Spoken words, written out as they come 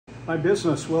My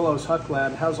business, Willow's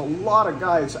Huckland, has a lot of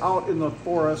guys out in the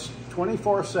forest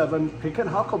 24/7 picking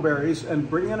huckleberries and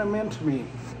bringing them into me.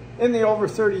 In the over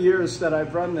 30 years that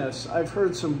I've run this, I've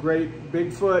heard some great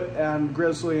Bigfoot and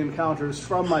grizzly encounters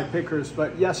from my pickers,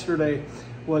 but yesterday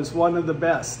was one of the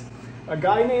best. A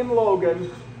guy named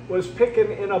Logan was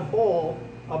picking in a bowl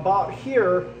about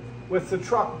here with the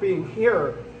truck being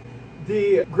here.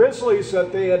 The grizzlies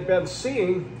that they had been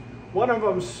seeing, one of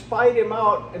them spied him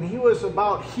out and he was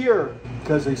about here.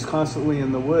 Because he's constantly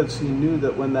in the woods, he knew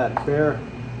that when that bear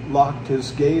locked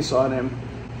his gaze on him,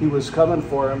 he was coming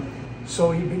for him.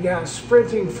 So he began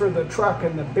sprinting for the truck,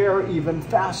 and the bear even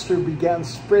faster began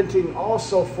sprinting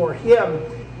also for him.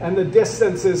 And the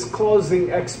distance is closing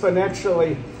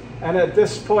exponentially. And at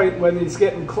this point, when he's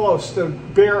getting close, the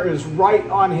bear is right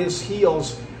on his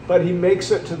heels, but he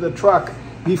makes it to the truck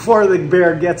before the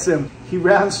bear gets him. He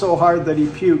ran so hard that he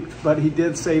puked, but he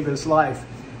did save his life.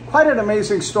 Quite an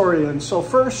amazing story. And so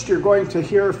first you're going to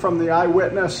hear from the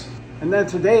eyewitness. And then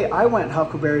today I went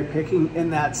huckleberry picking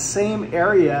in that same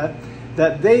area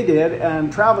that they did.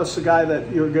 And Travis, the guy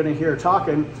that you're going to hear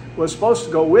talking, was supposed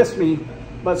to go with me,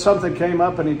 but something came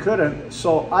up and he couldn't.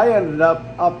 So I ended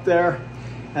up there.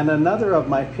 And another of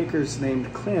my pickers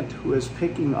named Clint, who is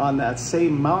picking on that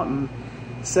same mountain,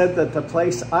 said that the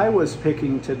place I was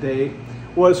picking today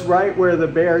was right where the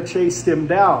bear chased him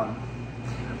down.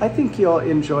 I think you'll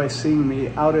enjoy seeing me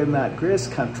out in that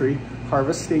Grizz country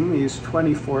harvesting these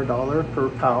 $24 per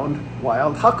pound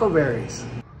wild huckleberries.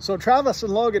 So Travis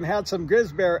and Logan had some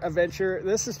Grizz bear adventure.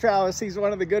 This is Travis, he's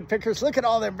one of the good pickers. Look at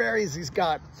all the berries he's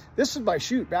got. This is my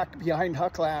chute back behind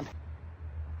Huckland.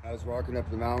 I was walking up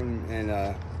the mountain and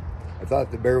I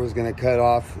thought the bear was gonna cut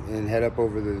off and head up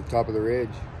over the top of the ridge.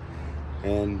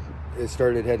 And it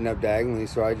started heading up diagonally,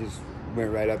 so I just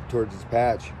went right up towards his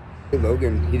patch.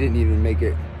 Logan, he didn't even make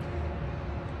it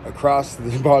across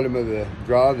the bottom of the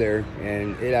draw there,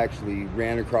 and it actually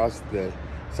ran across the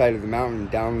side of the mountain,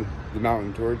 down the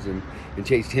mountain towards him, and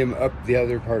chased him up the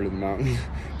other part of the mountain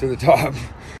to the top.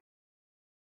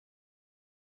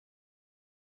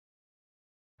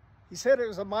 He said it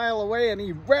was a mile away, and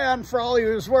he ran for all he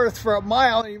was worth for a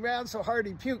mile, and he ran so hard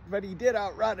he puked, but he did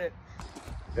outrun it.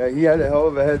 Yeah, he had a hell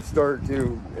of a head start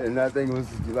too, and that thing was,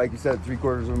 like you said,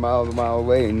 3/4 of a mile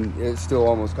away, and it still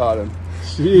almost caught him.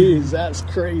 Jeez, that's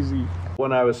crazy.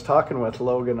 When I was talking with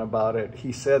Logan about it,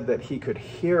 he said that he could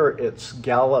hear its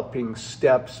galloping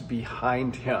steps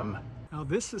behind him. Now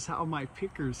this is how my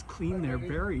pickers clean their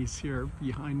berries here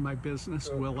behind my business,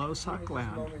 Willow's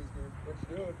Huckland.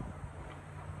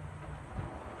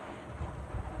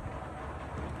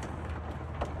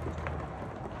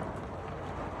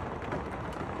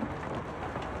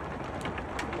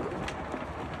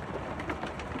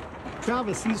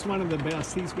 Travis, he's one of the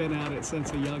best. He's been at it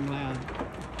since a young lad.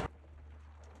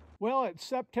 Well, it's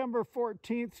September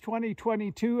 14th,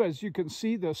 2022. As you can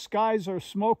see, the skies are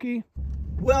smoky.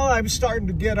 Well, I'm starting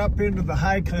to get up into the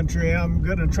high country. I'm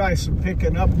gonna try some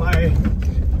picking up by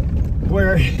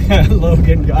where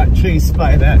Logan got chased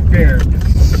by that bear.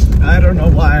 I don't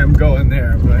know why I'm going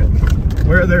there, but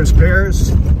where there's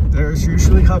bears, there's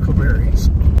usually huckleberries.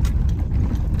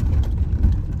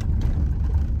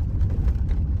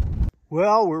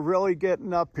 Well, we're really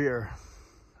getting up here.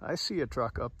 I see a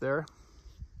truck up there.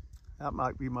 That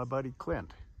might be my buddy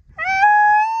Clint.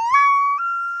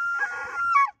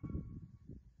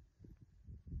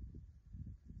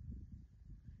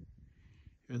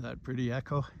 Hear that pretty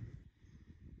echo?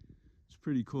 It's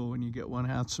pretty cool when you get one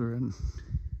answer and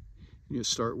you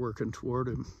start working toward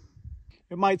him.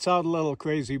 It might sound a little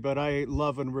crazy, but I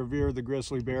love and revere the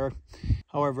grizzly bear.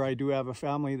 However, I do have a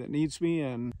family that needs me,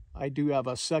 and I do have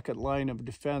a second line of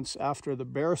defense after the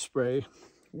bear spray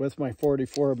with my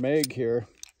 44 mag here.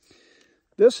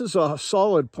 This is a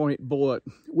solid point bullet,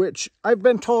 which I've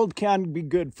been told can be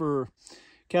good for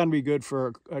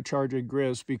a charging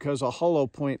Grizz, because a hollow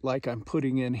point like I'm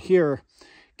putting in here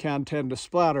can tend to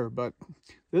splatter. But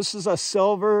this is a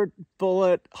silver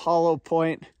bullet hollow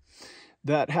point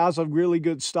that has a really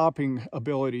good stopping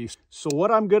ability. So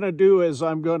what I'm going to do is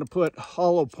I'm going to put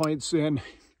hollow points in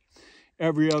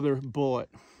every other bullet.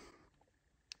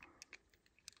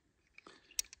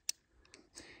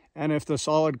 And if the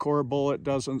solid core bullet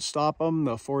doesn't stop them,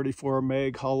 the 44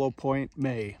 mag hollow point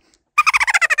may.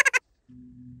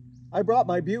 I brought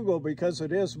my bugle because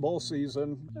it is bull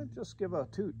season. Just give a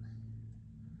toot.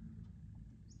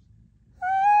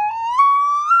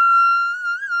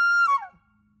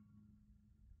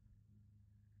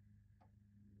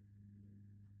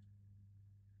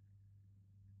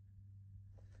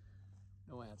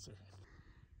 No answer.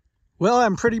 Well,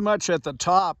 I'm pretty much at the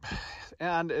top,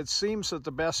 and it seems that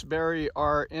the best berry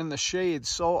are in the shade.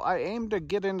 So I aim to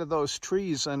get into those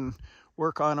trees and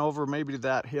work on over maybe to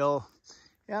that hill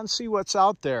and see what's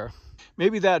out there.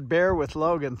 Maybe that bear with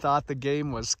Logan thought the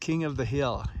game was king of the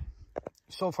hill.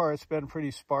 So far it's been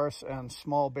pretty sparse and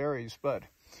small berries, but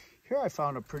here I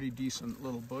found a pretty decent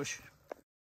little bush.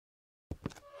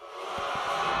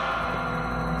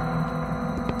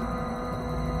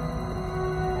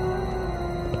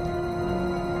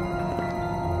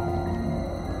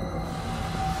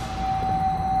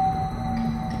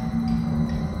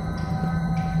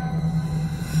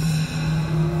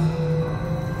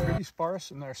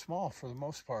 Sparse, and they're small for the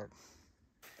most part.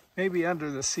 Maybe under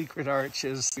the secret arch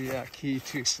is the key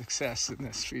to success in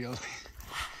this field.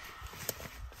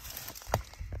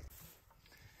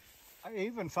 I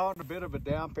even found a bit of a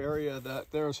damp area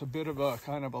that there's a bit of a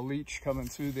kind of a leach coming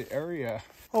through the area,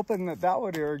 hoping that that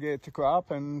would irrigate the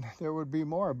crop and there would be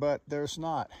more, but there's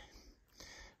not.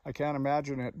 I can't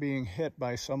imagine it being hit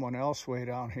by someone else way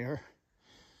down here.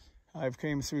 I've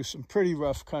came through some pretty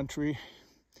rough country.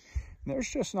 There's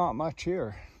just not much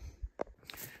here.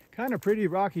 Kind of pretty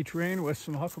rocky terrain with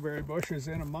some huckleberry bushes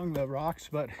in among the rocks,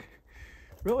 but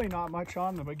really not much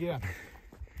on them again.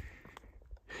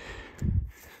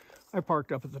 I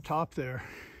parked up at the top there.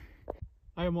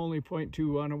 I am only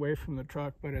 0.21 away from the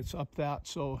truck, but it's up that,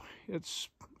 so it's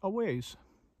a ways.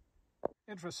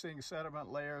 Interesting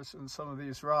sediment layers in some of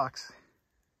these rocks.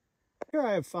 Here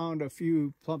I have found a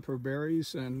few plumper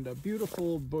berries and a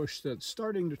beautiful bush that's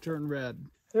starting to turn red.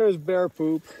 There's bear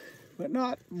poop, but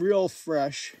not real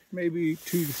fresh, maybe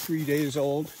 2 to 3 days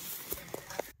old.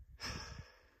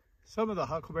 Some of the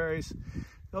huckleberries,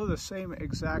 though the same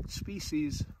exact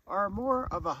species, are more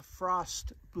of a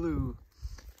frost blue.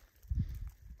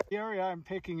 The area I'm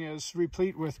picking is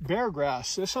replete with bear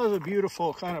grass. This has a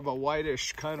beautiful kind of a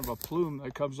whitish kind of a plume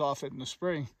that comes off it in the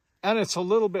spring. And it's a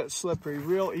little bit slippery,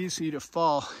 real easy to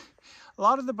fall. A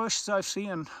lot of the bushes I've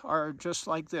seen are just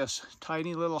like this,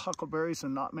 tiny little huckleberries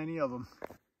and not many of them.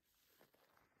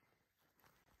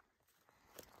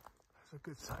 There's a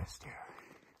good sized deer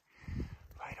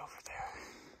right over there.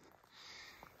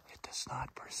 It does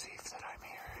not perceive that I'm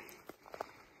here.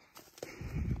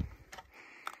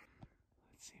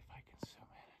 Let's see if I can zoom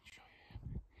in and show you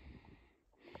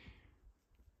him.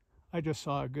 I just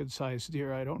saw a good sized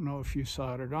deer. I don't know if you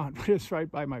saw it or not, but it's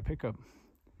right by my pickup.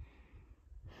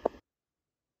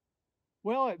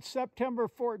 Well, it's September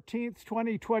 14th,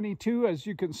 2022. As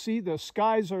you can see, the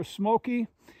skies are smoky,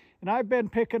 and I've been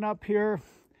picking up here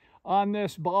on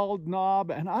this bald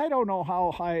knob, and I don't know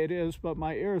how high it is, but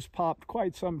my ears popped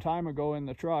quite some time ago in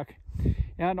the truck.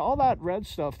 And all that red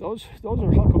stuff, those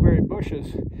are huckleberry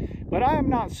bushes, but I am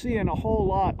not seeing a whole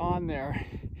lot on there.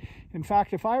 In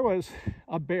fact, if I was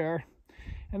a bear,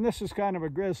 and this is kind of a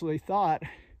grisly thought,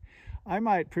 I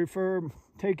might prefer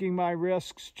taking my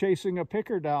risks chasing a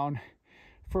picker down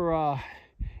for a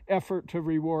effort to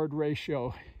reward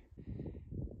ratio.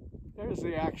 There's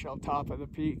the actual top of the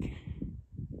peak.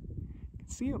 You can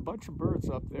see a bunch of birds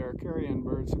up there, carrion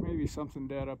birds, maybe something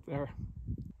dead up there.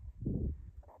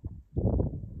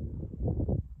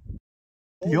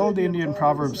 The old Indian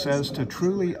proverb says to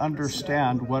truly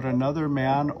understand what another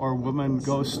man or woman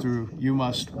goes through, you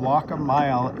must walk a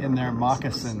mile in their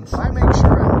moccasins. I make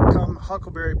sure I come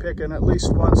huckleberry picking at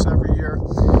least once every year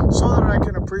so that I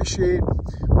can appreciate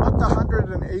what the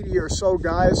 180 or so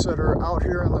guys that are out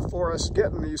here in the forest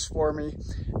getting these for me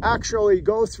actually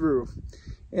go through.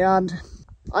 And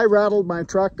I rattled my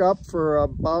truck up for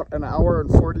about an hour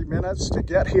and 40 minutes to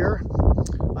get here.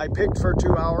 I picked for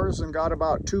 2 hours and got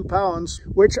about 2 pounds,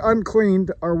 which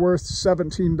uncleaned are worth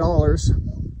 $17.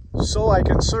 So I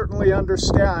can certainly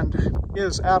understand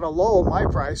is at a low my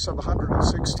price of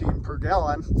 $116 per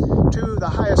gallon to the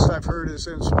highest I've heard is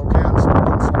in Spokane for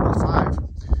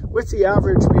 $145, with the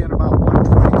average being about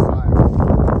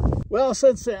 $125. Well,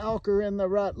 since the elk are in the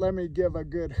rut, let me give a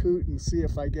good hoot and see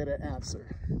if I get an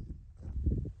answer.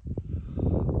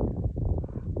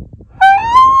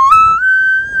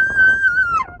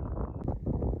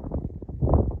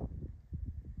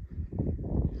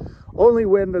 Only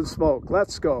wind and smoke.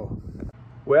 Let's go.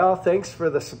 Well, thanks for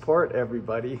the support,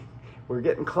 everybody. We're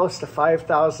getting close to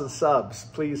 5,000 subs.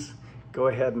 Please go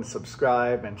ahead and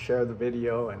subscribe and share the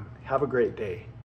video, and have a great day.